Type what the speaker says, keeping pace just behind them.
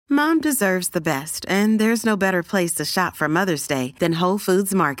Mom deserves the best, and there's no better place to shop for Mother's Day than Whole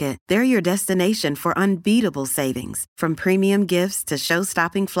Foods Market. They're your destination for unbeatable savings, from premium gifts to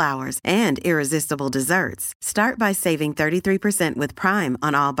show-stopping flowers and irresistible desserts. Start by saving 33% with Prime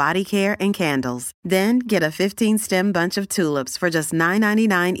on all body care and candles. Then get a 15-stem bunch of tulips for just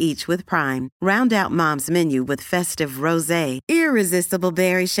 $9.99 each with Prime. Round out Mom's menu with festive rosé, irresistible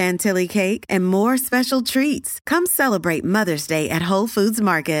berry chantilly cake, and more special treats. Come celebrate Mother's Day at Whole Foods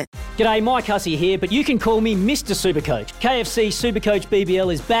Market. G'day, Mike Hussey here, but you can call me Mr. Supercoach. KFC Supercoach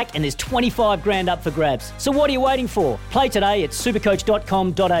BBL is back and there's 25 grand up for grabs. So what are you waiting for? Play today at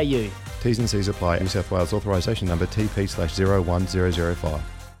supercoach.com.au. T's and C's apply. New South Wales authorisation number TP/01005.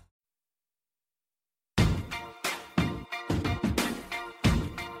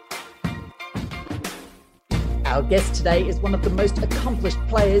 Our guest today is one of the most accomplished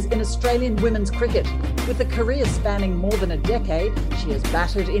players in Australian women's cricket. With a career spanning more than a decade, she has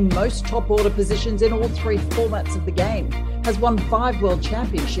batted in most top-order positions in all three formats of the game, has won 5 World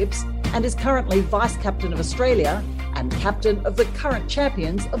Championships, and is currently Vice-Captain of Australia and Captain of the current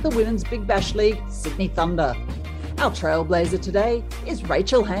champions of the Women's Big Bash League, Sydney Thunder. Our Trailblazer today is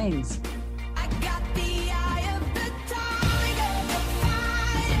Rachael Haynes.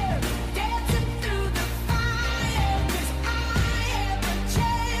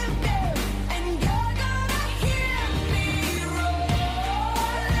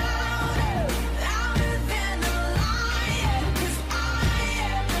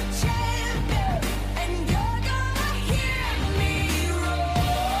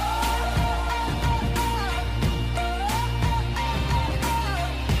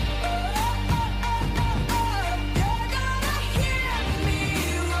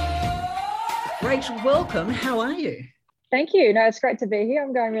 Rachel, welcome. How are you? Thank you. No, it's great to be here.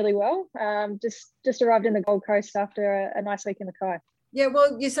 I'm going really well. Just arrived in the Gold Coast after a nice week in Mackay. Yeah,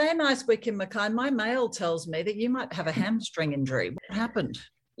 well, you say a nice week in Mackay. My mail tells me that you might have a hamstring injury. What happened?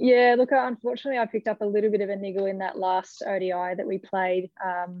 Yeah, look, unfortunately, I picked up a little bit of a niggle in that last ODI that we played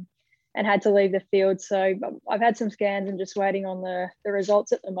and had to leave the field. So I've had some scans and just waiting on the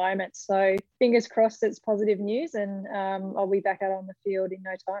results at the moment. So fingers crossed it's positive news and I'll be back out on the field in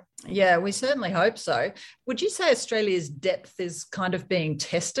no time. Yeah, we certainly hope so. Would you say Australia's depth is kind of being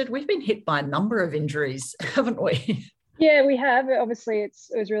tested? We've been hit by a number of injuries, haven't we? Yeah, we have. Obviously, it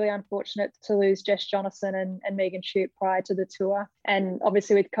was really unfortunate to lose Jess Jonathan and Megan Shute prior to the tour. And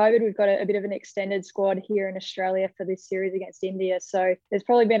obviously with COVID, we've got a bit of an extended squad here in Australia for this series against India. So there's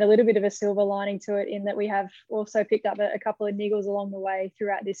probably been a little bit of a silver lining to it in that we have also picked up a couple of niggles along the way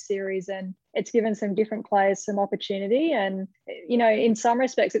throughout this series. And it's given some different players some opportunity. And, you know, in some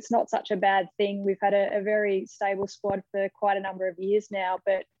respects, it's not such a bad thing. We've had a very stable squad for quite a number of years now,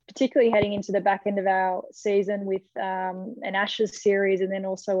 but particularly heading into the back end of our season with an Ashes series and then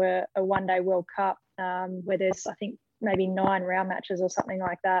also a one-day World Cup where there's, I think, maybe 9 round matches or something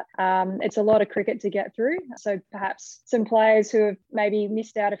like that. It's a lot of cricket to get through. So perhaps some players who have maybe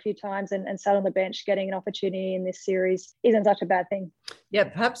missed out a few times and sat on the bench getting an opportunity in this series isn't such a bad thing. Yeah,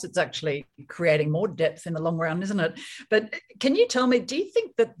 perhaps it's actually creating more depth in the long run, isn't it? But can you tell me, do you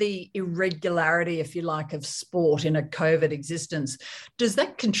think that the irregularity, if you like, of sport in a COVID existence, does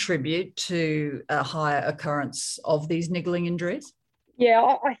that contribute to a higher occurrence of these niggling injuries?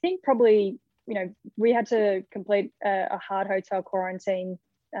 Yeah, I think probably, you know, we had to complete a hard hotel quarantine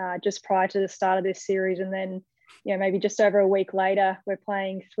just prior to the start of this series. And then, you know, maybe just over a week later, we're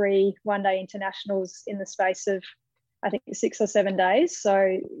playing 3 one-day internationals in the space of, I think, 6 or 7 days.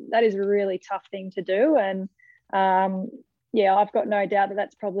 So that is a really tough thing to do. And yeah, I've got no doubt that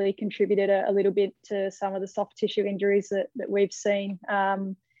that's probably contributed a little bit to some of the soft tissue injuries that we've seen.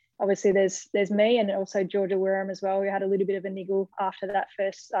 Obviously, there's me and also Georgia Wirram as well. We had a little bit of a niggle after that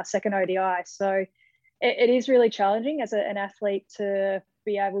second ODI. So it is really challenging as an athlete to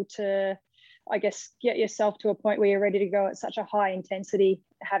be able to, I guess, get yourself to a point where you're ready to go at such a high intensity,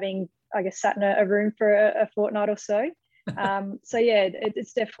 having, I guess, sat in a room for a fortnight or so. So yeah,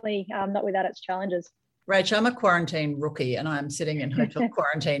 it's definitely not without its challenges. Rach, I'm a quarantine rookie and I'm sitting in hotel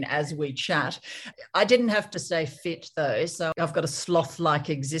quarantine as we chat. I didn't have to stay fit though, so I've got a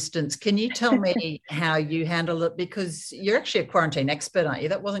sloth-like existence. Can you tell me how you handle it? Because you're actually a quarantine expert, aren't you?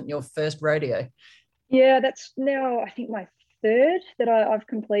 That wasn't your first rodeo. Yeah, that's now, I think, my 3rd that I've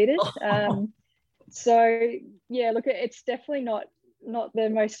completed. So yeah, look, it's definitely not the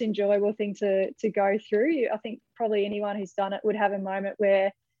most enjoyable thing to go through. I think probably anyone who's done it would have a moment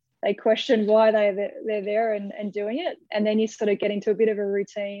where they question why they're there and doing it. And then you sort of get into a bit of a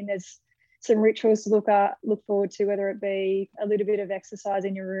routine. There's some rituals to look forward to, whether it be a little bit of exercise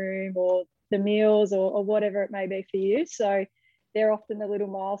in your room or the meals or whatever it may be for you. So they're often the little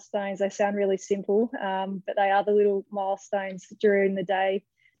milestones. They sound really simple, but they are the little milestones during the day.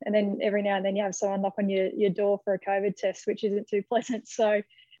 And then every now and then you have someone knock on your door for a COVID test, which isn't too pleasant. So,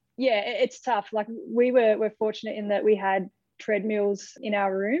 yeah, it's tough. Like we're fortunate in that we had treadmills in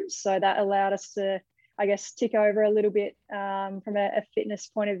our rooms. So that allowed us to, I guess, tick over a little bit from a fitness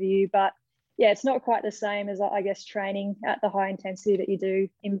point of view. But yeah, it's not quite the same as, I guess, training at the high intensity that you do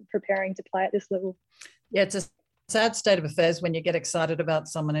in preparing to play at this level. Yeah, it's a sad state of affairs when you get excited about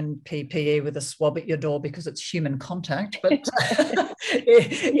someone in PPE with a swab at your door because it's human contact, but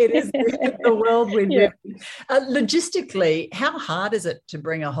it is the world we live in. Logistically, how hard is it to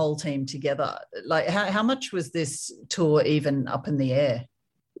bring a whole team together? Like, how much was this tour even up in the air?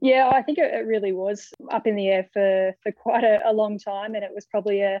 Yeah, I think it really was up in the air for quite a long time, and it was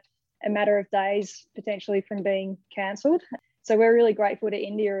probably a matter of days potentially from being cancelled. So we're really grateful to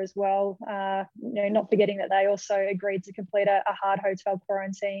India as well, not forgetting that they also agreed to complete a hard hotel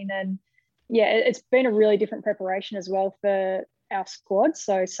quarantine. And yeah, it's been a really different preparation as well for our squad.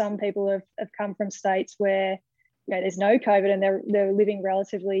 So some people have come from states where there's no COVID and they're living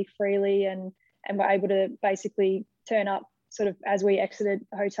relatively freely and were able to basically turn up sort of as we exited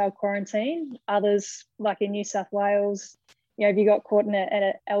hotel quarantine. Others, like in New South Wales, if you got caught in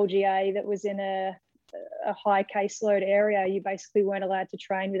an LGA that was in a high caseload area, you basically weren't allowed to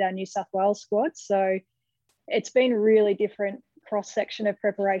train with our New South Wales squad. So it's been a really different cross-section of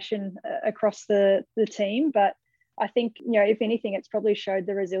preparation across the team. But I think, if anything, it's probably showed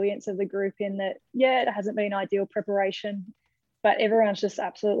the resilience of the group in that, it hasn't been ideal preparation, but everyone's just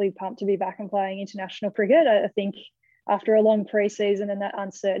absolutely pumped to be back and playing international cricket. I think after a long pre-season and that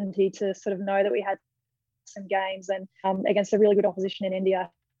uncertainty to sort of know that we had some games and against a really good opposition in India,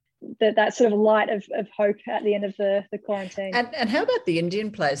 that sort of light of hope at the end of the quarantine. And how about the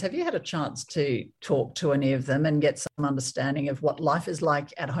Indian players? Have you had a chance to talk to any of them and get some understanding of what life is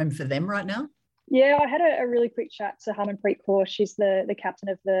like at home for them right now? Yeah, I had a really quick chat to Harmanpreet Kaur. She's the captain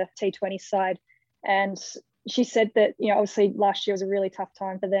of the T20 side. And she said that, obviously last year was a really tough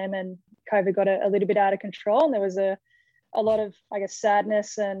time for them and COVID got a little bit out of control. And there was a lot of, I guess,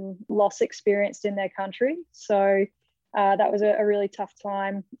 sadness and loss experienced in their country. So that was a really tough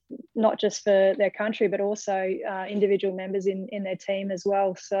time, not just for their country, but also individual members in their team as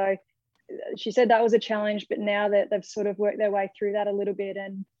well. So she said that was a challenge, but now that they've sort of worked their way through that a little bit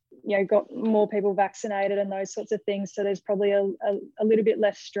and, got more people vaccinated and those sorts of things. So there's probably a little bit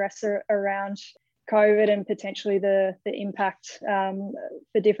less stress around COVID and potentially the impact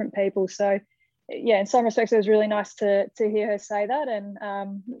for different people. So in some respects, it was really nice to hear her say that. And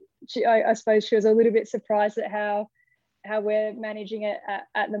I suppose she was a little bit surprised at how we're managing it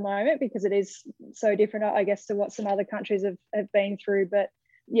at the moment, because it is so different, I guess, to what some other countries have been through. But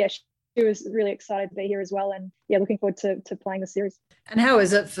yeah, she was really excited to be here as well, and looking forward to playing the series. And how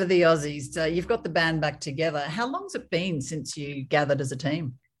is it for the Aussies? You've got the band back together. How long's it been since you gathered as a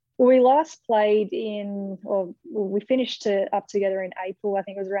team? Well, we last played we finished up together in April. I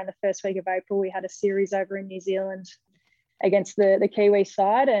think it was around the first week of April. We had a series over in New Zealand against the Kiwi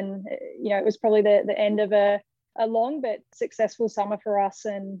side, and it was probably the end of a long but successful summer for us,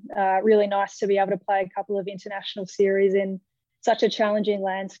 and really nice to be able to play a couple of international series in such a challenging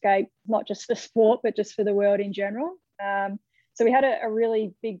landscape, not just for sport, but just for the world in general. So we had a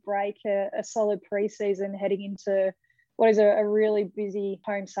really big break, a solid pre-season heading into what is a really busy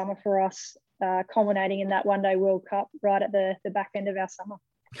home summer for us, culminating in that One Day World Cup right at the back end of our summer.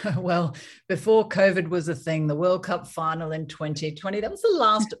 Well, before COVID was a thing, the World Cup final in 2020, that was the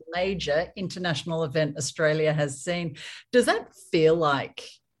last major international event Australia has seen. Does that feel like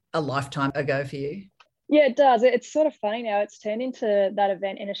a lifetime ago for you? Yeah, it does. It's sort of funny now. It's turned into that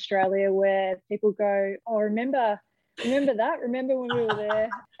event in Australia where people go, oh, remember that? Remember when we were there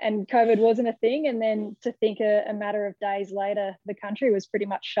and COVID wasn't a thing? And then to think a matter of days later, the country was pretty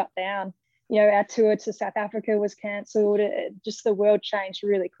much shut down. Our tour to South Africa was cancelled. Just the world changed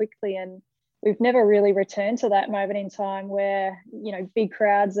really quickly. And we've never really returned to that moment in time where, big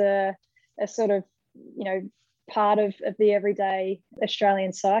crowds are sort of, part of the everyday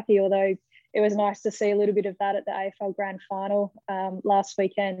Australian psyche, although it was nice to see a little bit of that at the AFL Grand Final last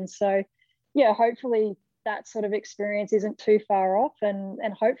weekend. So, hopefully that sort of experience isn't too far off, and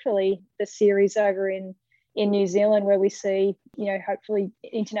hopefully the series over in New Zealand, where we see, hopefully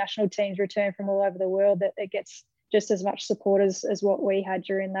international teams return from all over the world, that it gets just as much support as what we had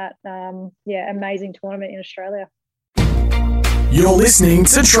during that, amazing tournament in Australia. You're listening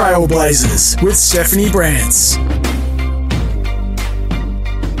to Trailblazers with Stephanie Brantz.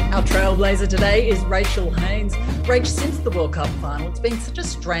 Our Trailblazer today is Rachael Haynes. Rach, since the World Cup final, it's been such a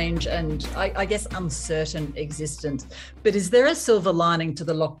strange and I guess uncertain existence. But is there a silver lining to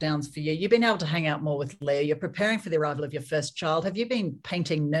the lockdowns for you? You've been able to hang out more with Leah. You're preparing for the arrival of your first child. Have you been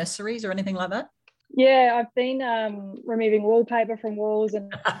painting nurseries or anything like that? Yeah, I've been removing wallpaper from walls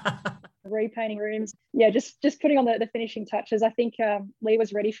and repainting rooms. Yeah, just putting on the finishing touches. I think Leah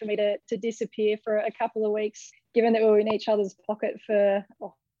was ready for me to disappear for a couple of weeks, given that we were in each other's pocket for,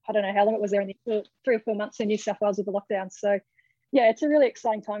 I don't know how long it was there, in the 3 or 4 months in New South Wales with the lockdown. So yeah, it's a really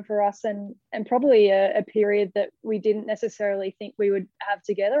exciting time for us and probably a period that we didn't necessarily think we would have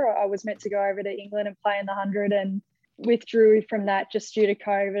together. I was meant to go over to England and play in the 100 and withdrew from that just due to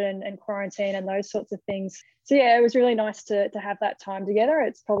COVID and quarantine and those sorts of things. So yeah, it was really nice to have that time together.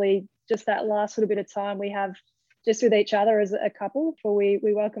 It's probably just that last little bit of time we have just with each other as a couple before we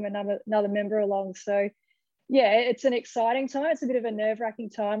welcome another member along. So yeah, it's an exciting time. It's a bit of a nerve-wracking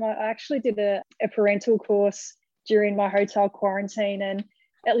time. I actually did a parental course during my hotel quarantine, and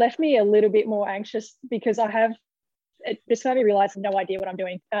it left me a little bit more anxious because it just made me realise I have no idea what I'm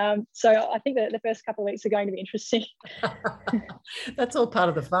doing. So I think that the first couple of weeks are going to be interesting. That's all part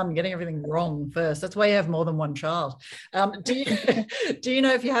of the fun, getting everything wrong first. That's why you have more than one child. Do you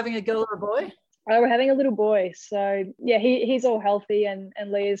know if you're having a girl or a boy? We're having a little boy. So yeah, he's all healthy and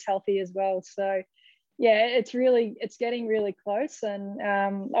Leah's healthy as well. So yeah, it's getting really close. And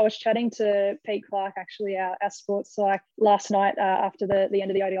I was chatting to Pete Clark, actually, our sports psych, last night after the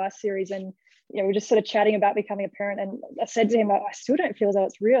end of the ODI series, and we're just sort of chatting about becoming a parent. And I said to him, I still don't feel as though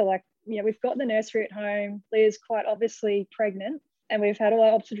it's real. Like, we've got the nursery at home. Leah's quite obviously pregnant, and we've had all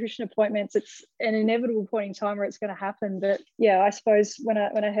our obstetrician appointments. It's an inevitable point in time where it's going to happen. But yeah, I suppose when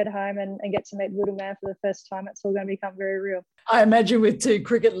I head home and get to meet the little man for the first time, it's all going to become very real. I imagine with two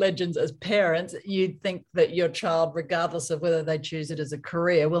cricket legends as parents, you'd think that your child, regardless of whether they choose it as a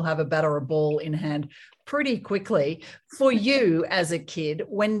career, will have a bat or a ball in hand pretty quickly. For you as a kid,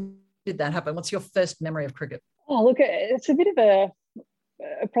 when did that happen? What's your first memory of cricket? Oh, look, it's a bit of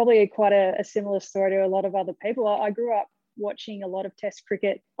probably quite a similar story to a lot of other people. I grew up watching a lot of Test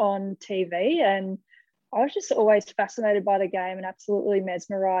cricket on TV, and I was just always fascinated by the game and absolutely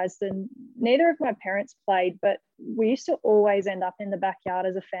mesmerised. And neither of my parents played, but we used to always end up in the backyard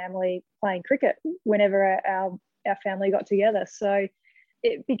as a family playing cricket whenever our family got together. So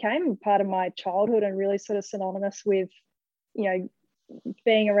it became part of my childhood and really sort of synonymous with,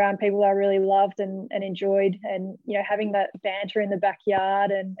 being around people I really loved and enjoyed, and having that banter in the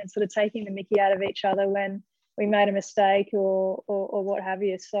backyard and sort of taking the mickey out of each other when we made a mistake or what have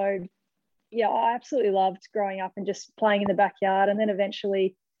you. So yeah, I absolutely loved growing up and just playing in the backyard. And then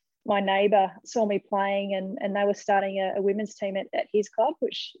eventually my neighbour saw me playing, and they were starting a women's team at his club,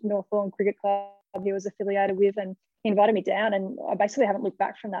 which Northbourne Cricket Club he was affiliated with, and he invited me down, and I basically haven't looked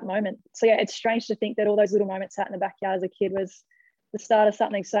back from that moment. So yeah, it's strange to think that all those little moments out in the backyard as a kid was the start of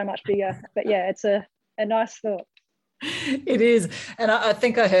something so much bigger. But yeah, it's a nice thought. It is. And I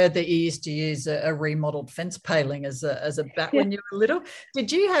think I heard that you used to use a remodeled fence paling as a bat when you were little. Did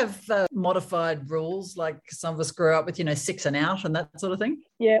you have modified rules like some of us grew up with, 6 and out and that sort of thing?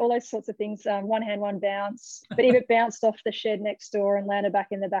 Yeah, all those sorts of things. One hand, one bounce. But if it bounced off the shed next door and landed back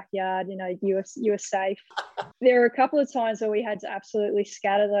in the backyard, you were safe. There were a couple of times where we had to absolutely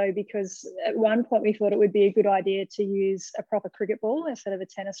scatter, though, because at one point we thought it would be a good idea to use a proper cricket ball instead of a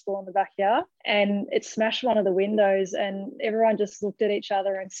tennis ball in the backyard. And it smashed one of the windows, and everyone just looked at each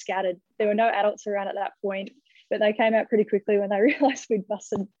other and scattered. There were no adults around at that point, but they came out pretty quickly when they realised we'd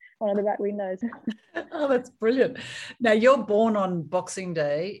busted one of the back windows. Oh, that's brilliant. Now, you're born on Boxing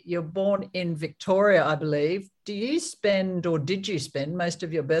Day. You're born in Victoria, I believe. Did you spend most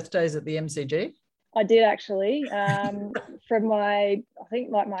of your birthdays at the MCG? I did, actually. From my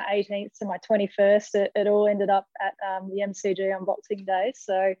 18th to my 21st, it all ended up at the MCG on Boxing Day.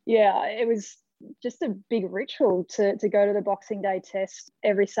 So yeah, it was just a big ritual to go to the Boxing Day test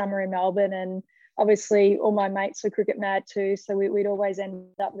every summer in Melbourne. And obviously all my mates were cricket mad too, so we'd always end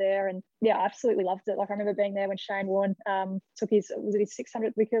up there. And yeah, I absolutely loved it. Like, I remember being there when Shane Warne took his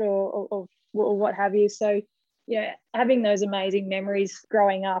 600th wicket or what have you. So yeah, having those amazing memories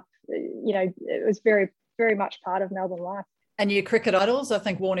growing up, it was very, very much part of Melbourne life. And your cricket idols, I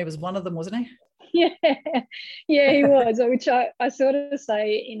think Warnie was one of them, wasn't he? Yeah, he was, which I sort of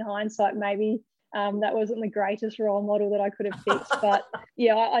say in hindsight, maybe that wasn't the greatest role model that I could have picked. But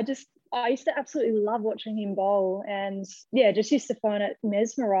yeah, I used to absolutely love watching him bowl, and yeah, just used to find it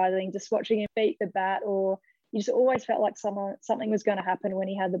mesmerising just watching him beat the bat, or you just always felt like something was going to happen when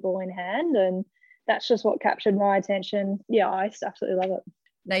he had the ball in hand, and that's just what captured my attention. Yeah, I used to absolutely love it.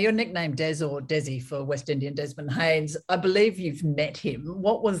 Now, you're nicknamed Des or Desi for West Indian Desmond Haynes. I believe you've met him.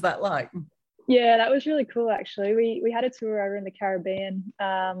 What was that like? Yeah, that was really cool, actually. We had a tour over in the Caribbean.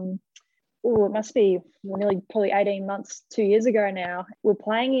 It must be nearly probably 18 months, 2 years ago now. We're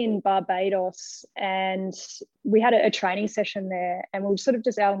playing in Barbados and we had a training session there, and we were sort of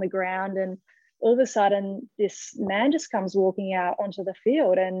just out on the ground, and all of a sudden this man just comes walking out onto the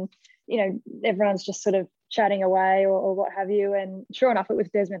field, and, you know, everyone's just sort of chatting away or what have you. And sure enough, it was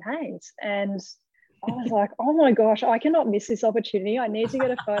Desmond Haynes. And I was like, oh my gosh, I cannot miss this opportunity. I need to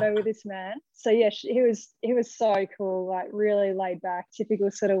get a photo with this man. So yeah, he was so cool, like really laid back, typical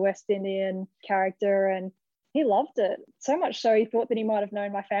sort of West Indian character. And he loved it so much so he thought that he might have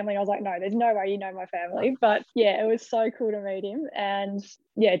known my family. I was like, no, there's no way you know my family. But yeah, it was so cool to meet him. And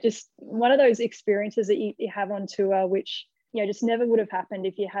yeah, just one of those experiences that you have on tour, which, you know, just never would have happened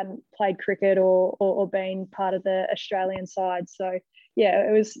if you hadn't played cricket or been part of the Australian side. So yeah,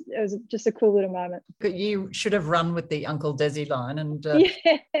 it was just a cool little moment. But you should have run with the Uncle Desi line, and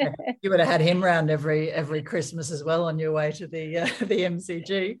Yeah. you would have had him round every Christmas as well on your way to the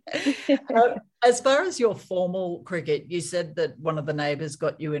MCG. As far as your formal cricket, you said that one of the neighbours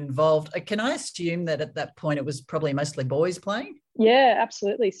got you involved. Can I assume that at that point it was probably mostly boys playing? Yeah,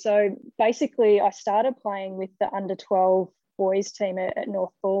 absolutely. So basically I started playing with the under-12 boys team at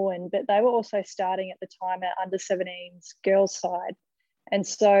North Thorwin, but they were also starting at the time at under-17s girls side. And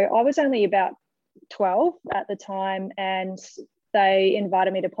so I was only about 12 at the time, and they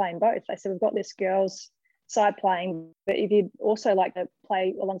invited me to play in both. They said, we've got this girls side playing, but if you'd also like to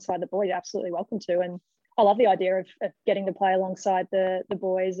play alongside the boys, you're absolutely welcome to. And I love the idea of getting to play alongside the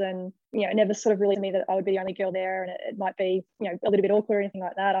boys. And, you know, it never sort of really to me that I would be the only girl there, and it might be, you know, a little bit awkward or anything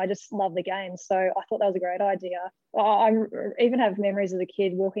like that. I just love the game. So I thought that was a great idea. I even have memories as a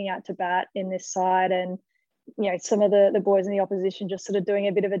kid walking out to bat in this side, and, you know, some of the boys in the opposition just sort of doing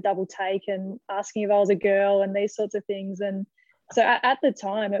a bit of a double take and asking if I was a girl and these sorts of things. And so at the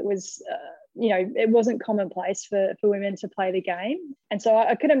time it was, you know, it wasn't commonplace for women to play the game. And so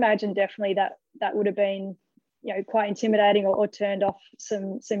I could imagine definitely that would have been, you know, quite intimidating or turned off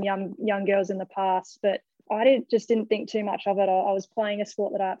some young girls in the past. But I just didn't think too much of it. I was playing a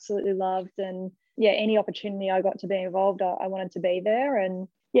sport that I absolutely loved, and yeah, any opportunity I got to be involved, I wanted to be there. And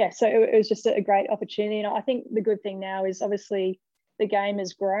yeah, so it was just a great opportunity. And I think the good thing now is obviously the game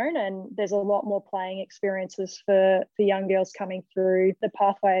has grown and there's a lot more playing experiences for young girls coming through. The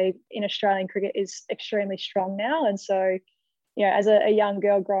pathway in Australian cricket is extremely strong now. And so, you know, as a young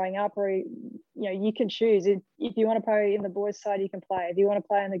girl growing up, or, you know, you can choose. If you want to play in the boys' side, you can play. If you want to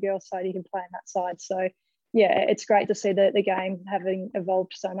play on the girls' side, you can play on that side. So yeah, it's great to see the game having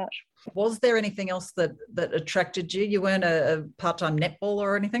evolved so much. Was there anything else that attracted you? You weren't a part-time netball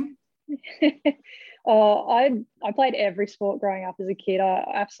or anything? I played every sport growing up as a kid. I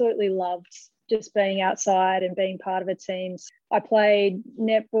absolutely loved just being outside and being part of a team. I played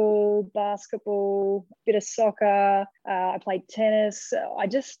netball, basketball, a bit of soccer. I played tennis. I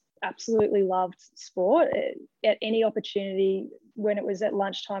just absolutely loved sport. At any opportunity, when it was at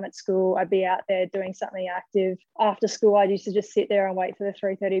lunchtime at school, I'd be out there doing something active. After school, I used to just sit there and wait for the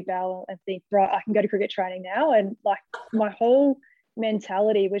 3:30 bell and think, right, I can go to cricket training now. And like my whole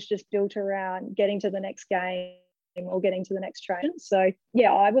mentality was just built around getting to the next game or getting to the next train. So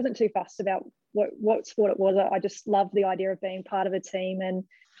yeah, I wasn't too fussed about what sport it was. I just loved the idea of being part of a team and,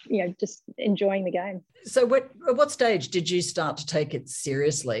 you know, just enjoying the game. So at what stage did you start to take it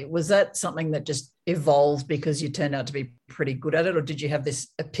seriously? Was that something that just evolved because you turned out to be pretty good at it, or did you have this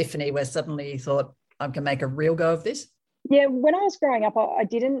epiphany where suddenly you thought, I can make a real go of this? Yeah, when I was growing up, I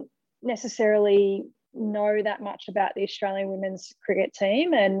didn't necessarily know that much about the Australian women's cricket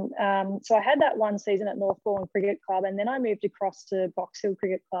team. And so I had that one season at North Thorwin Cricket Club, and then I moved across to Box Hill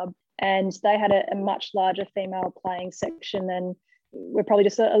Cricket Club, and they had a much larger female playing section than we're probably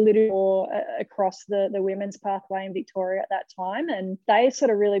just a little more across the women's pathway in Victoria at that time. And they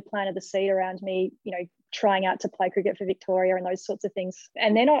sort of really planted the seed around me, you know, trying out to play cricket for Victoria and those sorts of things.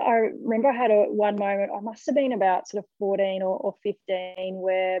 And then I remember I had one moment, I must have been about sort of 14 or 15,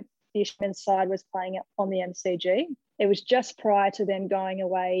 where the women's side was playing on the MCG. It was just prior to them going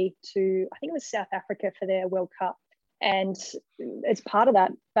away to, I think it was South Africa for their World Cup. And as part of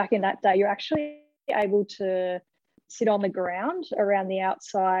that, back in that day, you're actually able to sit on the ground around the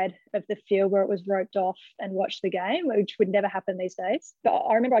outside of the field where it was roped off and watch the game, which would never happen these days. But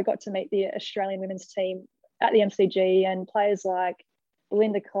I remember I got to meet the Australian women's team at the MCG, and players like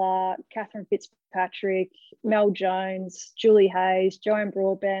Belinda Clark, Catherine Fitzpatrick, Mel Jones, Julie Hayes, Joanne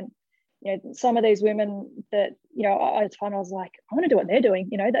Broadbent, some of these women that, at the time I was like, I want to do what they're doing.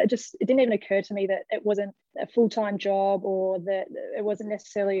 That it didn't even occur to me that it wasn't a full-time job or that it wasn't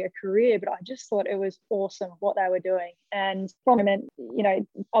necessarily a career, but I just thought it was awesome what they were doing. And from a moment,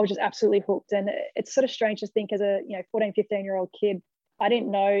 I was just absolutely hooked. And it's sort of strange to think as a, 14, 15-year-old kid, I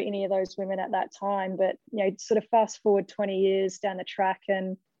didn't know any of those women at that time, but, sort of fast forward 20 years down the track,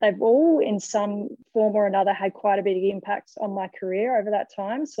 and they've all in some form or another had quite a big impact on my career over that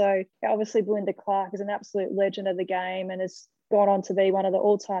time. So obviously Belinda Clark is an absolute legend of the game and has gone on to be one of the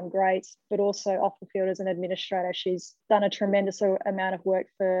all-time greats, but also off the field as an administrator. She's done a tremendous amount of work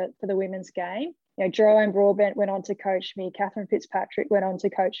for the women's game. Joanne Broadbent went on to coach me. Catherine Fitzpatrick went on to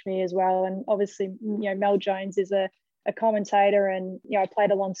coach me as well. And obviously, Mel Jones is a commentator, and I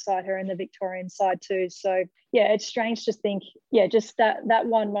played alongside her in the Victorian side too. So it's strange to think just that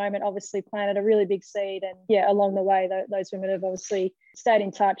one moment obviously planted a really big seed, and along the way those women have obviously stayed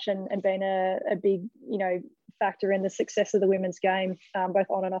in touch and been a big factor in the success of the women's game, both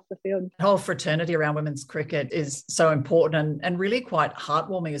on and off the field. The whole fraternity around women's cricket is so important and really quite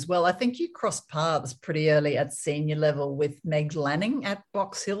heartwarming as well. I think you crossed paths pretty early at senior level with Meg Lanning at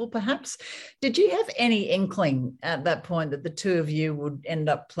Box Hill, perhaps. Did you have any inkling at that point that the two of you would end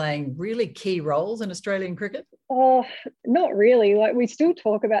up playing really key roles in Australian cricket? Oh, not really. Like, we still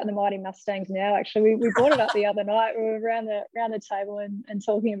talk about the Mighty Mustangs now. Actually, we brought it up the other night. We were around the table and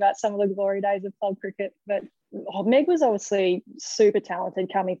talking about some of the glory days of club cricket. But Meg was obviously super talented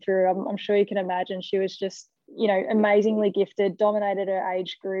coming through. I'm sure you can imagine. She was just, amazingly gifted, dominated her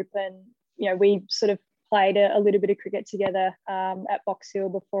age group. And, we sort of played a little bit of cricket together at Box Hill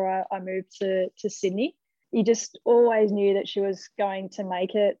before I moved to Sydney. You just always knew that she was going to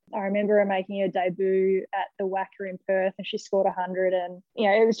make it. I remember her making her debut at the Wacker in Perth, and she scored 100, and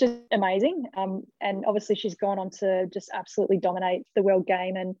it was just amazing. And obviously she's gone on to just absolutely dominate the world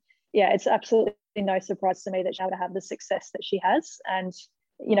game. And it's absolutely no surprise to me that she's able to have the success that she has. And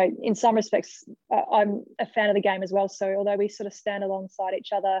in some respects, I'm a fan of the game as well. So although we sort of stand alongside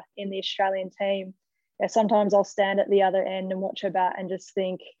each other in the Australian team, sometimes I'll stand at the other end and watch her bat and just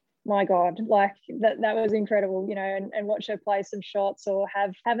think, my God, like that was incredible, and watch her play some shots or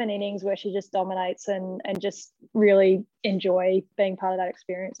have an innings where she just dominates and just really enjoy being part of that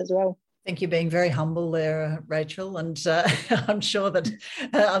experience as well. I think you're being very humble there, Rachael, and I'm sure that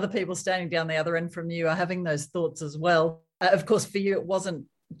other people standing down the other end from you are having those thoughts as well. Of course, for you, it wasn't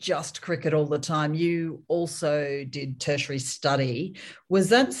just cricket all the time. You also did tertiary study. Was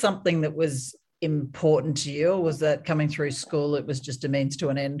that something that was important to you, or was that coming through school, it was just a means to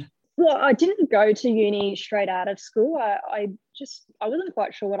an end? Well, I didn't go to uni straight out of school. I wasn't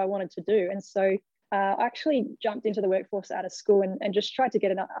quite sure what I wanted to do. And so I actually jumped into the workforce out of school and just tried to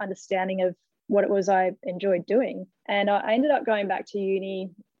get an understanding of what it was I enjoyed doing. And I ended up going back to uni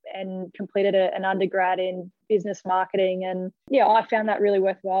and completed an undergrad in business marketing. And I found that really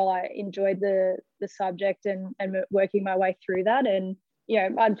worthwhile. I enjoyed the subject and working my way through that. And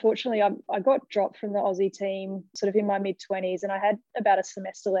unfortunately, I got dropped from the Aussie team sort of in my mid-20s, and I had about a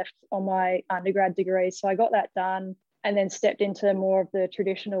semester left on my undergrad degree. So I got that done and then stepped into more of the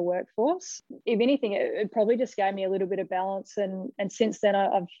traditional workforce. If anything, it probably just gave me a little bit of balance. And since then,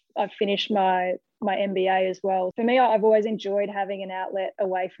 I've finished my MBA as well. For me, I've always enjoyed having an outlet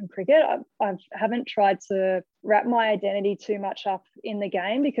away from cricket. I haven't tried to wrap my identity too much up in the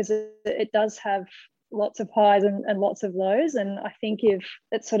game because it does have lots of highs and lots of lows. And I think if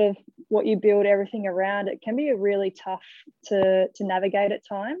it's sort of what you build everything around, it can be really tough to navigate at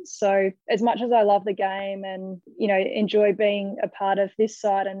times. So as much as I love the game and, enjoy being a part of this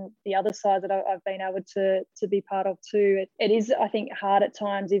side and the other side that I've been able to be part of too, it is, I think, hard at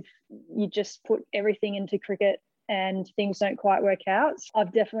times if you just put everything into cricket and things don't quite work out.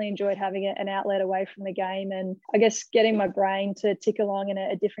 I've definitely enjoyed having an outlet away from the game, and I guess getting my brain to tick along in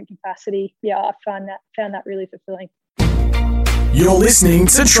a different capacity. I found that really fulfilling. You're listening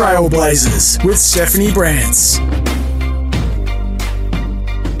to Trailblazers with Stephanie Brantz.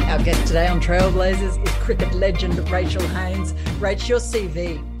 Our guest today on Trailblazers is cricket legend Rachael Haynes. Rach, your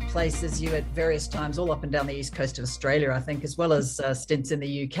CV places you at various times all up and down the east coast of Australia, I think, as well as stints in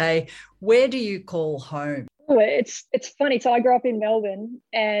the UK. Where do you call home? It's funny. So I grew up in Melbourne,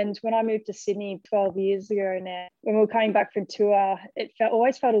 and when I moved to Sydney 12 years ago now, when we were coming back from tour, it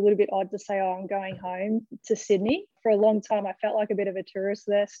always felt a little bit odd to say, I'm going home to Sydney. For a long time, I felt like a bit of a tourist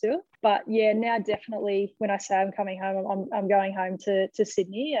there still. But now definitely when I say I'm coming home, I'm going home to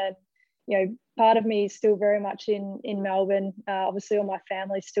Sydney. And, part of me is still very much in Melbourne. Obviously, all my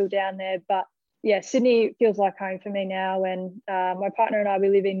family's still down there. But Sydney feels like home for me now. And my partner and I, we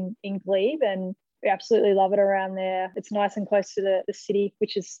live in Glebe, and we absolutely love it around there. It's nice and close to the city,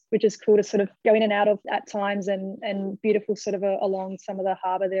 which is cool to sort of go in and out of at times, and beautiful sort of along some of the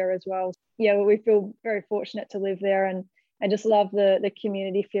harbour there as well. Yeah, we feel very fortunate to live there and just love the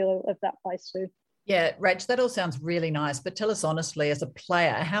community feel of that place too. Yeah, Rach, that all sounds really nice, but tell us honestly, as a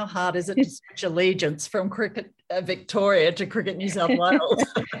player, how hard is it to switch allegiance from Cricket Victoria to Cricket New South Wales?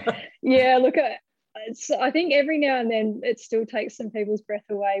 Yeah, look, I think every now and then it still takes some people's breath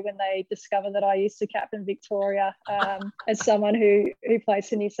away when they discover that I used to captain Victoria as someone who plays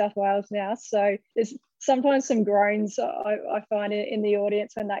for New South Wales now. So there's sometimes some groans I find in the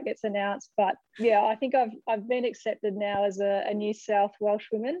audience when that gets announced. But yeah, I think I've been accepted now as a New South Welsh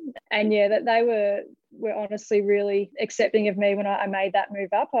woman, and yeah, that they were honestly really accepting of me when I made that move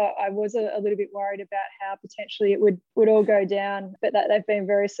up. I was a little bit worried about how potentially it would all go down, but that they've been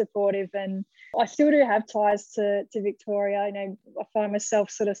very supportive, and I still do have ties to Victoria. You know, I find myself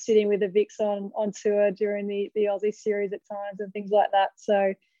sort of sitting with the Vics on tour during the Aussie series at times and things like that.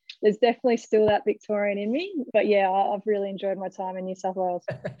 So there's definitely still that Victorian in me. But yeah, I've really enjoyed my time in New South Wales.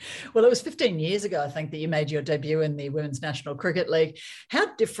 Well, it was 15 years ago, I think, that you made your debut in the Women's National Cricket League.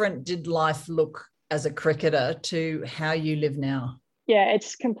 How different did life look as a cricketer to how you live now? Yeah,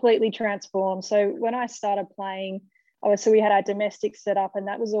 it's completely transformed. So when I started playing, obviously we had our domestic set up, and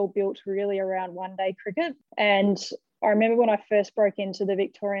that was all built really around one-day cricket. And I remember when I first broke into the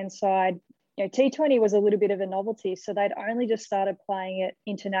Victorian side, you know, T20 was a little bit of a novelty. So they'd only just started playing it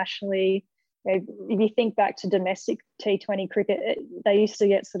internationally. You know, if you think back to domestic T20 cricket, they used to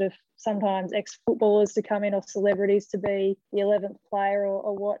get sort of sometimes ex-footballers to come in or celebrities to be the 11th player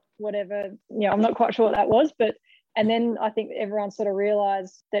or whatever. You know, I'm not quite sure what that was, but and then I think everyone sort of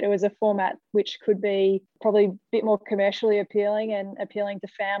realised that it was a format which could be probably a bit more commercially appealing and appealing to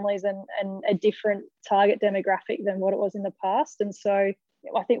families and a different target demographic than what it was in the past. And so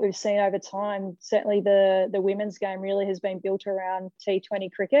I think we've seen over time, certainly the women's game really has been built around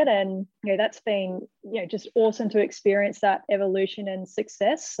T20 cricket, and you know that's been just awesome to experience that evolution and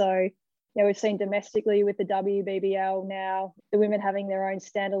success. So we've seen domestically with the WBBL now, the women having their own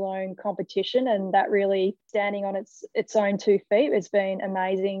standalone competition, and that really standing on its own 2 feet has been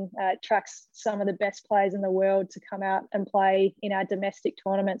amazing. It attracts some of the best players in the world to come out and play in our domestic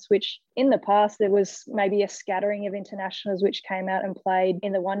tournaments, which in the past there was maybe a scattering of internationals which came out and played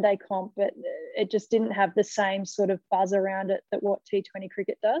in the one-day comp, but it just didn't have the same sort of buzz around it that what T20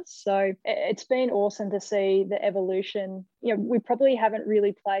 cricket does. So it's been awesome to see the evolution. We probably haven't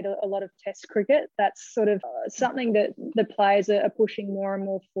really played a lot of Test cricket. That's sort of something that the players are pushing more and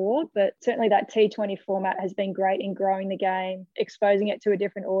more for, but certainly that T20 format has been great in growing the game, exposing it to a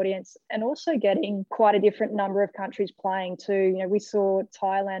different audience, and also getting quite a different number of countries playing too. We saw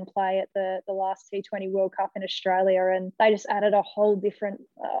Thailand play at the last T20 World Cup in Australia, and they just added a whole different,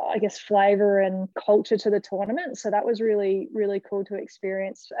 flavour and culture to the tournament. So that was really, really cool to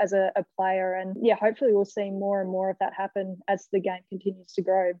experience as a player. And yeah, hopefully we'll see more and more of that happen as the game continues to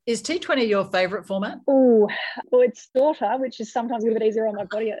grow. Is T20 your favourite format? Oh, well, it's shorter, which is sometimes a little bit easier on my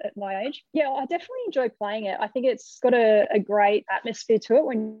body at my age. Yeah, I definitely enjoy playing it. I think it's got a great atmosphere to it.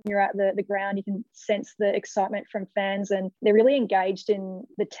 When you're at the ground, you can sense the excitement from fans, and they're really engaged in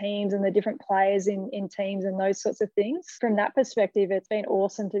the teams and the different players in teams and those sorts of things. From that perspective, it's been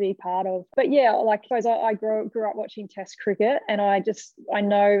awesome to be part of. But yeah, I suppose I grew up watching Test cricket, and I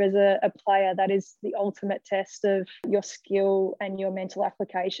know as a player that is the ultimate test of your skill and your mental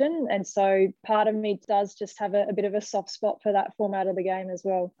application. And so part of me does just have a bit of a soft spot for that format of the game as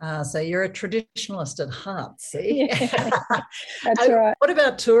well. So you're a traditionalist at heart, see? Yeah, that's right. What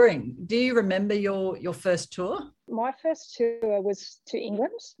about touring? Do you remember your first tour? My first tour was to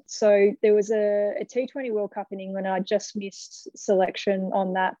England. So there was a T20 World Cup in England. I just missed selection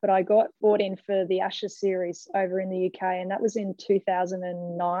on that, but I got brought in for the Ashes series over in the UK, and that was in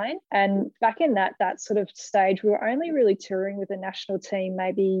 2009. And back in that sort of stage, we were only really touring with the national team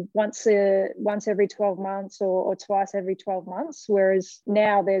maybe once every 12 months or twice every 12 months, whereas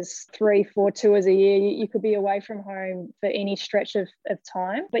now there's 3-4 tours a year. You could be away from home for any stretch of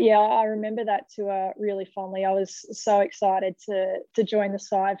time. But yeah, I remember that tour really fondly. I was so excited to join the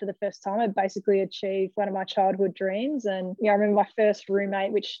side for the first time. I basically achieved one of my childhood dreams. And I remember my first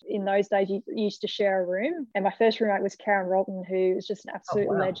roommate, which in those days you used to share a room, and my first roommate was Karen Rolton, who was just an absolute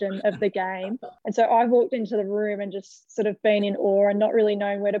legend of the game. And so I walked into the room and just sort of been in awe and not really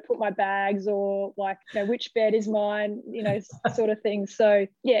knowing where to put my bags or which bed is mine, sort of thing. So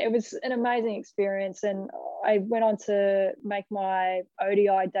yeah, it was an amazing experience, and I went on to make my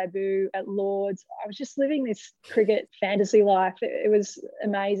ODI debut at Lords. I was just living this cricket fantasy life. It was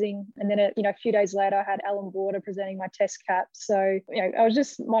amazing. And then, a few days later, I had Alan Border presenting my test cap. So,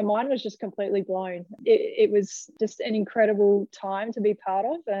 my mind was just completely blown. It was just an incredible time to be part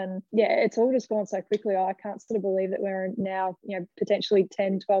of. And yeah, it's all just gone so quickly. I can't sort of believe that we're now, potentially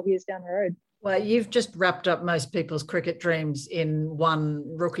 10, 12 years down the road. Well, you've just wrapped up most people's cricket dreams in one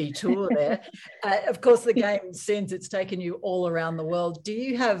rookie tour there. Of course, the game, since it's taken you all around the world, do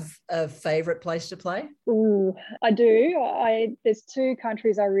you have a favourite place to play? Ooh, I do. There's two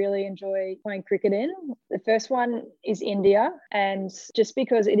countries I really enjoy playing cricket in. The first one is India, and just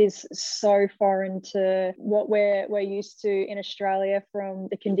because it is so foreign to what we're used to in Australia, from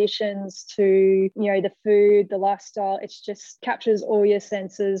the conditions to, the food, the lifestyle, it just captures all your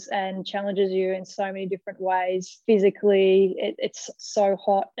senses and challenges you in so many different ways. Physically, it's so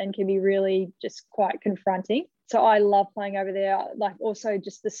hot and can be really just quite confronting. So I love playing over there. Like, also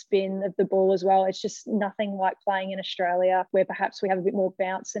just the spin of the ball as well. It's just nothing like playing in Australia, where perhaps we have a bit more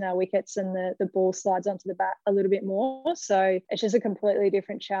bounce in our wickets and the ball slides onto the bat a little bit more. So it's just a completely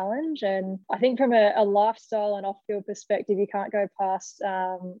different challenge. And I think from a lifestyle and off-field perspective, you can't go past,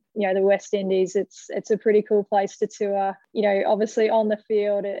 the West Indies. It's a pretty cool place to tour. Obviously on the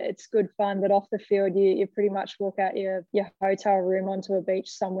field, it's good fun, but off the field, you pretty much walk out your hotel room onto a beach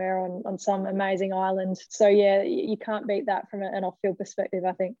somewhere on some amazing island. So yeah, you can't beat that from an off-field perspective,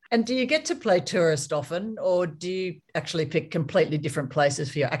 I think. And do you get to play tourist often, or do you actually pick completely different places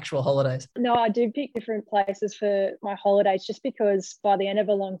for your actual holidays? No, I do pick different places for my holidays, just because by the end of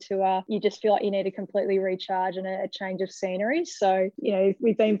a long tour, you just feel like you need to completely recharge and a change of scenery. So,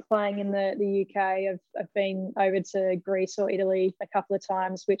 we've been playing in the UK. I've been over to Greece or Italy a couple of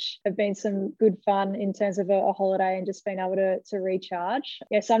times, which have been some good fun in terms of a holiday and just being able to recharge.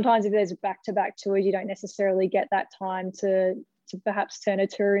 Yeah, sometimes if there's back-to-back tours, you don't necessarily get that time to perhaps turn a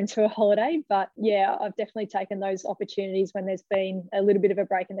tour into a holiday. But yeah, I've definitely taken those opportunities when there's been a little bit of a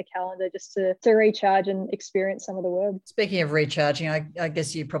break in the calendar, just to recharge and experience some of the world. Speaking of recharging, I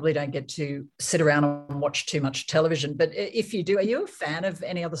guess you probably don't get to sit around and watch too much television, but if you do, are you a fan of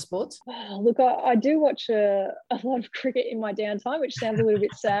any other sports? Oh, look, I do watch a lot of cricket in my downtime, which sounds a little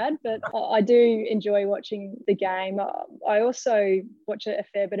bit sad, but I do enjoy watching the game. I also watch a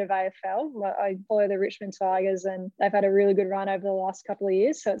fair bit of AFL. I follow the Richmond Tigers, and they've had a really good run over the last couple of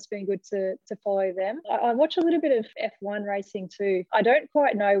years, so it's been good to follow them. I watch a little bit of F1 racing too. I don't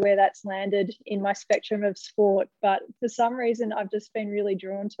quite know where that's landed in my spectrum of sport, but for some reason I've just been really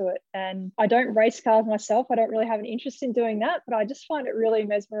drawn to it. And I don't race cars myself. I don't really have an interest in doing that, but I just find it really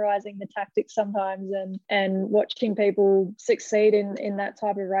mesmerizing, the tactics sometimes, and watching people succeed in that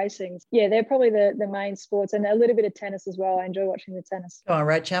type of racing. Yeah, they're probably the main sports, and a little bit of tennis as well. I enjoy watching the tennis. Oh,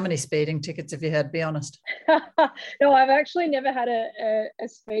 Rach, how many speeding tickets have you had? Be honest. No, I've actually never had a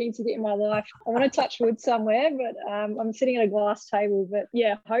speeding ticket in my life. I want to touch wood somewhere, but I'm sitting at a glass table. But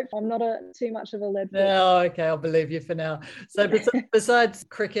yeah, hope I'm not too much of a lead foot. Oh, okay, I'll believe you for now. So besides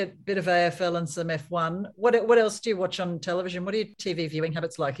cricket, bit of AFL and some F1, what else do you watch on television? What are your TV viewing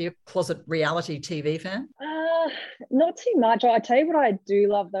habits like? Are you a closet reality TV fan? Not too much. I tell you what I do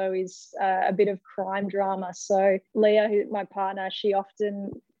love though is a bit of crime drama. So Leah, my partner, she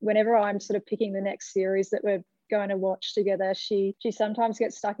often, whenever I'm sort of picking the next series that we're going to watch together, she sometimes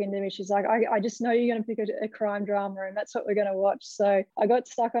gets stuck into me. She's like, I just know you're going to pick a crime drama, and that's what we're going to watch. So I got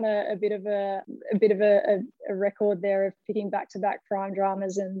stuck on a bit of a record there of picking back-to-back crime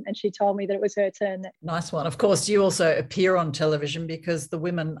dramas, and she told me that it was her turn. Nice one. Of course, you also appear on television, because the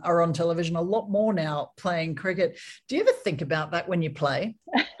women are on television a lot more now playing cricket. Do you ever think about that when you play?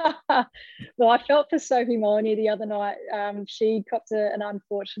 Well, I felt for Sophie Molyneux the other night. She copped an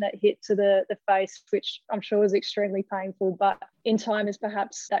unfortunate hit to the face, which I'm sure was extremely painful, but in time, as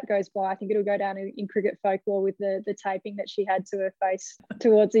perhaps that goes by, I think it'll go down in cricket folklore with the taping that she had to her face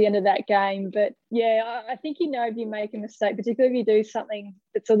towards the end of that game. But yeah, I think, if you make a mistake, particularly if you do something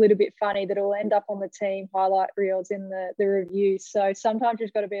that's a little bit funny, that will end up on the team highlight reels in the review. So sometimes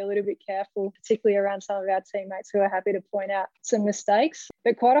you've got to be a little bit careful, particularly around some of our teammates who are happy to point out some mistakes.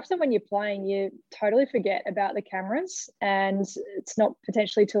 But quite often when you're playing, you totally forget about the cameras, and it's not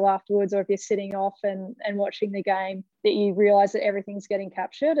potentially till afterwards, or if you're sitting off and watching the game, that you realise that everything's getting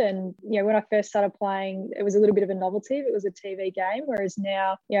captured. And when I first started playing, it was a little bit of a novelty. It was a TV game, whereas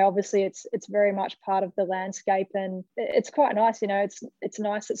now, obviously it's very much part of the landscape, and it's quite nice. It's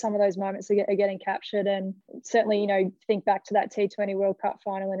nice that some of those moments are getting captured. And certainly, think back to that T20 World Cup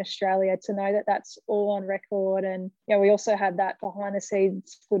final in Australia, to know that that's all on record. And we also had that behind the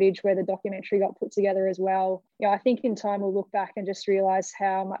scenes footage where the documentary got put together as well. I think in time we'll look back and just realise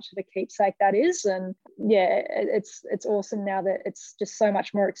how much of a keepsake that is. And yeah, it's awesome now that it's just so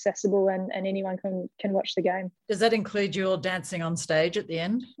much more accessible and anyone can watch the game. Does that include your dancing on stage at the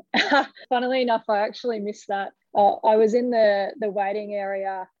end? Funnily enough, I actually missed that. I was in the waiting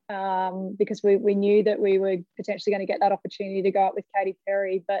area because we knew that we were potentially going to get that opportunity to go up with Katy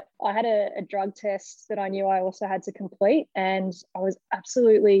Perry, but I had a drug test that I knew I also had to complete, and I was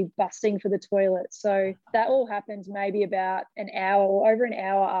absolutely busting for the toilet. So that all happened maybe about an hour or over an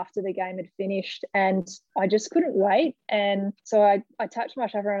hour after the game had finished, and I just couldn't wait. And so I tapped my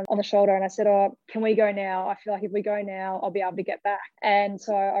chaperone on the shoulder and I said, "Oh, can we go now? I feel like if we go now, I'll be able to get back." And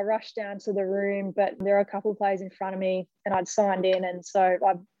so I rushed down to the room, but there were a couple of players in front of me and I'd signed in, and so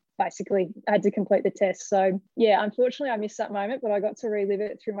I basically had to complete the test. So yeah, unfortunately I missed that moment, but I got to relive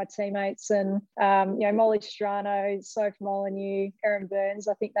it through my teammates and Molly Strano, Soph Molyneux, Erin Burns.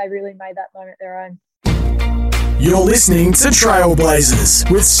 I think they really made that moment their own. You're listening to Trailblazers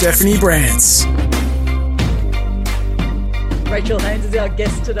with Stephanie Brantz. Rachael Haynes is our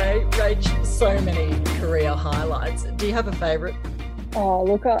guest today. Rach, so many career highlights. Do you have a favourite? Oh,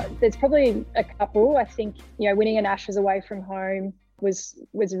 look, there's probably a couple. I think, winning an Ashes away from home was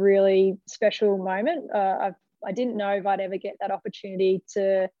a really special moment. I didn't know if I'd ever get that opportunity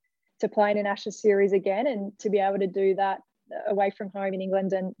to play in an Ashes series again, and to be able to do that away from home in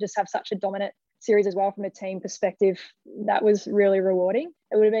England and just have such a dominant series as well from a team perspective, that was really rewarding.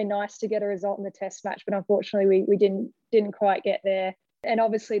 It would have been nice to get a result in the test match, but unfortunately we didn't quite get there. And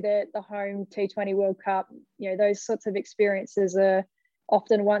obviously the home T20 World Cup, those sorts of experiences are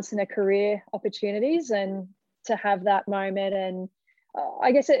often once in a career opportunities, and to have that moment, and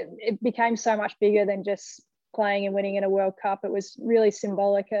I guess it became so much bigger than just playing and winning in a World Cup. It was really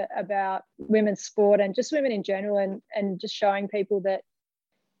symbolic about women's sport and just women in general, and just showing people that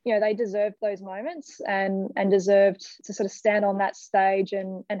they deserved those moments and deserved to sort of stand on that stage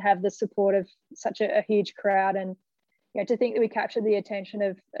and have the support of such a huge crowd. And to think that we captured the attention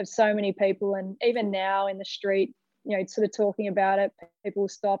of so many people, and even now in the street, sort of talking about it, people will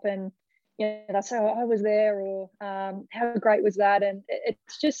stop and they'll say, "Oh, I was there," or "How great was that?" And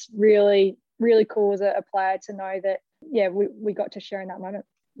it's just really, really cool as a player to know that, we got to share in that moment.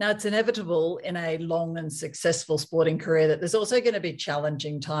 Now, it's inevitable in a long and successful sporting career that there's also going to be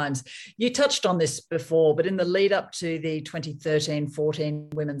challenging times. You touched on this before, but in the lead up to the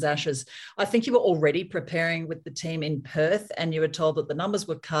 2013-14 Women's Ashes, I think you were already preparing with the team in Perth, and you were told that the numbers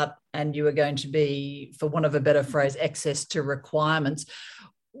were cut and you were going to be, for want of a better phrase, excess to requirements.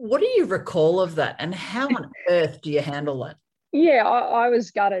 What do you recall of that, and how on earth do you handle that? Yeah, I was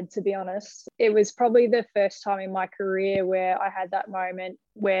gutted, to be honest. It was probably the first time in my career where I had that moment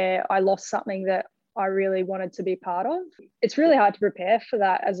where I lost something that I really wanted to be part of. It's really hard to prepare for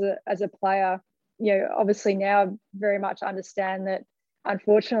that as a player. Obviously now I very much understand that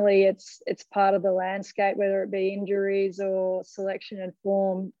unfortunately it's part of the landscape, whether it be injuries or selection and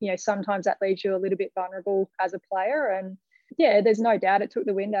form. Sometimes that leaves you a little bit vulnerable as a player. And yeah, there's no doubt it took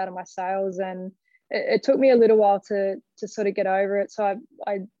the wind out of my sails, and it took me a little while to sort of get over it. So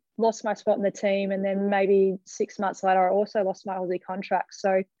I lost my spot in the team, and then maybe 6 months later, I also lost my Aussie contract.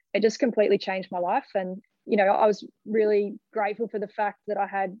 So it just completely changed my life. And, I was really grateful for the fact that I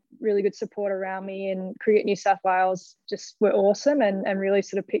had really good support around me, and Cricket New South Wales just were awesome and really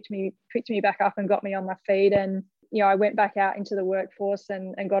sort of picked me back up and got me on my feet. And, I went back out into the workforce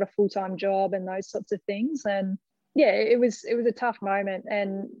and got a full-time job and those sorts of things. And yeah, it was a tough moment.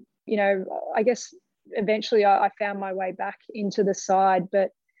 And, I guess eventually I found my way back into the side,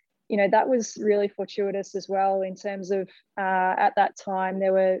 but, that was really fortuitous as well in terms of at that time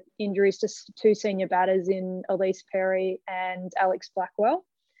there were injuries to two senior batters in Elise Perry and Alex Blackwell.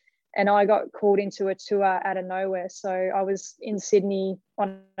 And I got called into a tour out of nowhere. So I was in Sydney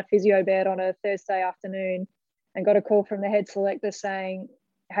on a physio bed on a Thursday afternoon and got a call from the head selector saying,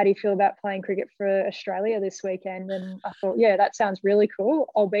 "How do you feel about playing cricket for Australia this weekend?" And I thought, yeah, that sounds really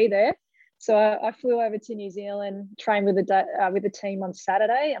cool. I'll be there. So I flew over to New Zealand, trained with the team on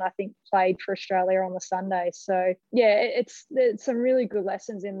Saturday, and I think played for Australia on the Sunday. So yeah, there's some really good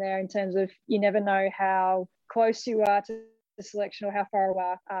lessons in there in terms of you never know how close you are to the selection or how far you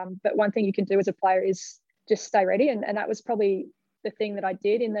are. But one thing you can do as a player is just stay ready. And that was probably the thing that I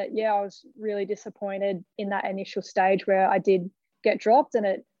did, in that, I was really disappointed in that initial stage where I did get dropped, and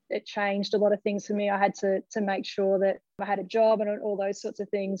it changed a lot of things for me. I had to make sure that I had a job and all those sorts of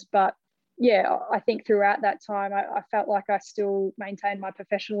things. But yeah, I think throughout that time, I felt like I still maintained my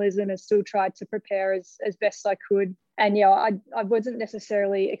professionalism and still tried to prepare as best I could. And I wasn't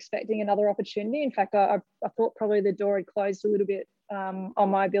necessarily expecting another opportunity. In fact, I thought probably the door had closed a little bit on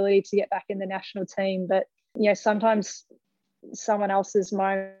my ability to get back in the national team. But sometimes someone else's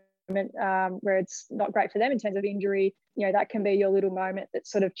moment where it's not great for them in terms of injury, that can be your little moment that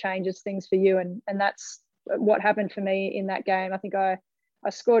sort of changes things for you. And that's what happened for me in that game. I think I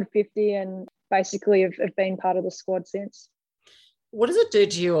scored 50 and basically have been part of the squad since. What does it do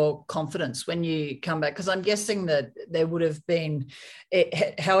to your confidence when you come back? Because I'm guessing that there would have been,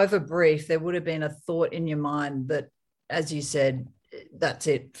 however brief, there would have been a thought in your mind that, as you said, that's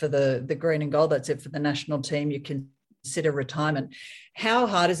it for the green and gold, that's it for the national team, you consider retirement. How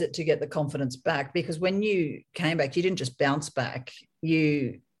hard is it to get the confidence back? Because when you came back, you didn't just bounce back,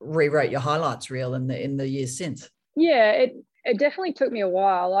 you rewrote your highlights reel in the years since. Yeah, it definitely took me a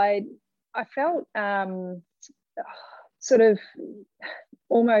while. I felt sort of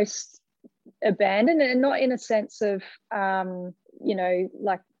almost abandoned, and not in a sense of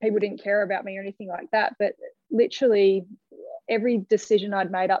like people didn't care about me or anything like that, but literally every decision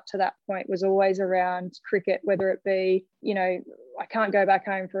I'd made up to that point was always around cricket, whether it be, I can't go back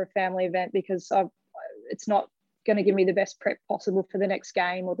home for a family event because it's not going to give me the best prep possible for the next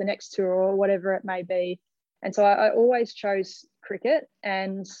game or the next tour or whatever it may be. And so I always chose cricket.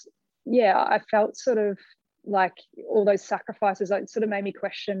 And yeah, I felt sort of like all those sacrifices, it sort of made me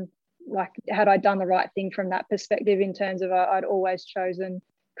question, like, had I done the right thing from that perspective in terms of I'd always chosen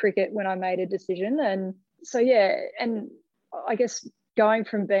cricket when I made a decision. And so, yeah, and I guess going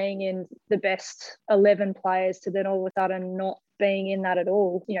from being in the best 11 players to then all of a sudden not being in that at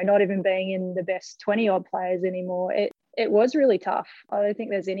all, not even being in the best 20 odd players anymore, it was really tough. I don't think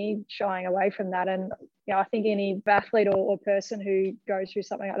there's any shying away from that. And, I think any athlete or person who goes through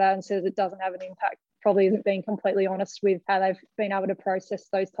something like that and says it doesn't have an impact probably isn't being completely honest with how they've been able to process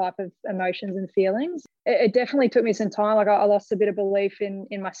those type of emotions and feelings. It definitely took me some time. Like I lost a bit of belief in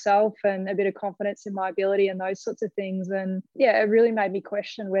myself and a bit of confidence in my ability and those sorts of things. And yeah, it really made me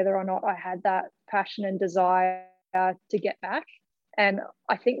question whether or not I had that passion and desire to get back. And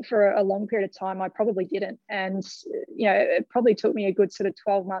I think for a long period of time, I probably didn't. And, it probably took me a good sort of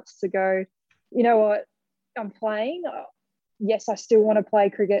 12 months to go, you know what, I'm playing. Yes, I still want to play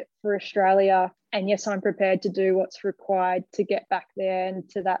cricket for Australia. And yes, I'm prepared to do what's required to get back there and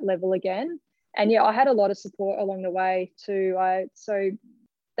to that level again. And yeah, I had a lot of support along the way too. So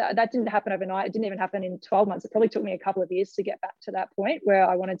that didn't happen overnight. It didn't even happen in 12 months. It probably took me a couple of years to get back to that point where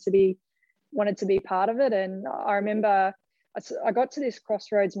I wanted to be part of it. And I remember I got to this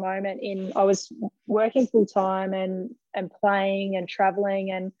crossroads moment I was working full time and playing and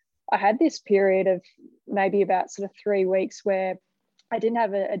traveling, and I had this period of maybe about sort of 3 weeks where I didn't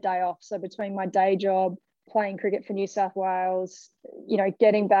have a day off. So between my day job, playing cricket for New South Wales,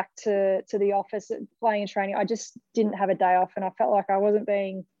 getting back to the office, playing and training, I just didn't have a day off. And I felt like I wasn't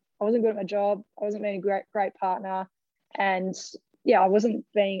good at my job. I wasn't being a great partner. And yeah, I wasn't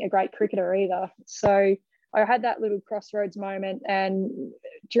being a great cricketer either. So I had that little crossroads moment. And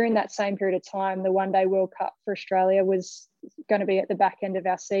during that same period of time, the One Day World Cup for Australia was going to be at the back end of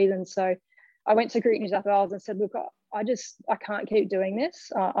our season. So I went to Cricket New South Wales and said, look, I can't keep doing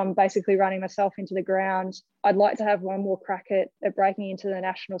this. I'm basically running myself into the ground. I'd like to have one more crack at breaking into the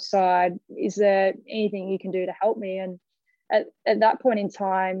national side. Is there anything you can do to help me? And at that point in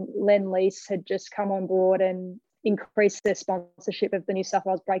time, Lend-Lease had just come on board and increased their sponsorship of the New South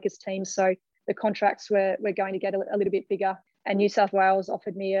Wales Breakers team. So the contracts were going to get a little bit bigger. And New South Wales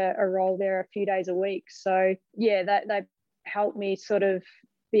offered me a role there a few days a week. So yeah, that helped me sort of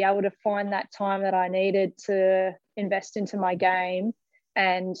be able to find that time that I needed to invest into my game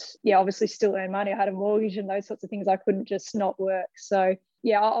and yeah, obviously still earn money. I had a mortgage and those sorts of things. I couldn't just not work. So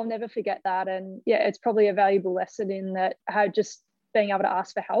yeah, I'll never forget that. And yeah, it's probably a valuable lesson in that how just being able to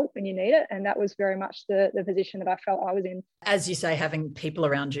ask for help when you need it. And that was very much the position that I felt I was in. As you say, having people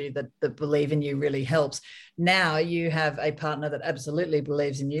around you that believe in you really helps. Now you have a partner that absolutely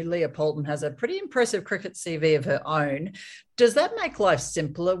believes in you. Leah Poulton has a pretty impressive cricket CV of her own. Does that make life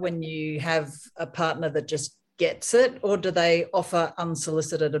simpler when you have a partner that just gets it, or do they offer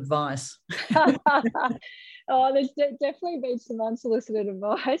unsolicited advice? Oh, there's definitely been some unsolicited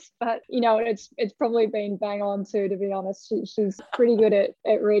advice, but it's probably been bang on too, to be honest. She's pretty good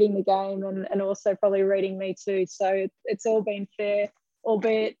at reading the game and also probably reading me too. So it's all been fair,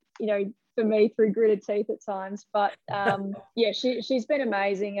 albeit, for me through gritted teeth at times. But yeah, she's been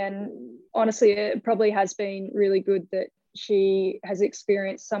amazing. And honestly, it probably has been really good that she has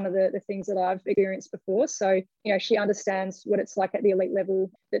experienced some of the things that I've experienced before. So, she understands what it's like at the elite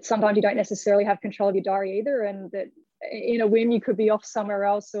level, that sometimes you don't necessarily have control of your diary either. And that, in a win, you could be off somewhere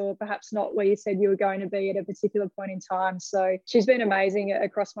else, or perhaps not where you said you were going to be at a particular point in time. So she's been amazing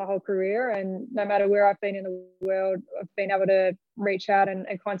across my whole career, and no matter where I've been in the world, I've been able to reach out and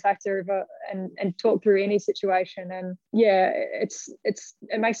contact her and talk through any situation. And yeah, it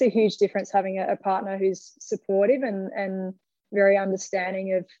makes a huge difference having a partner who's supportive and very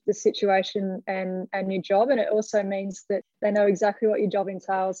understanding of the situation and your job. And it also means that they know exactly what your job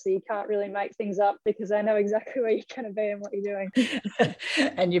entails, so you can't really make things up because they know exactly where you're going to be and what you're doing.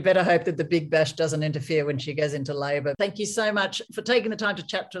 And you better hope that the Big Bash doesn't interfere when she goes into labour. Thank you so much for taking the time to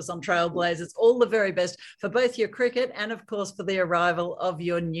chat to us on Trailblazers. All the very best for both your cricket and, of course, for the arrival of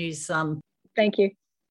your new son. Thank you.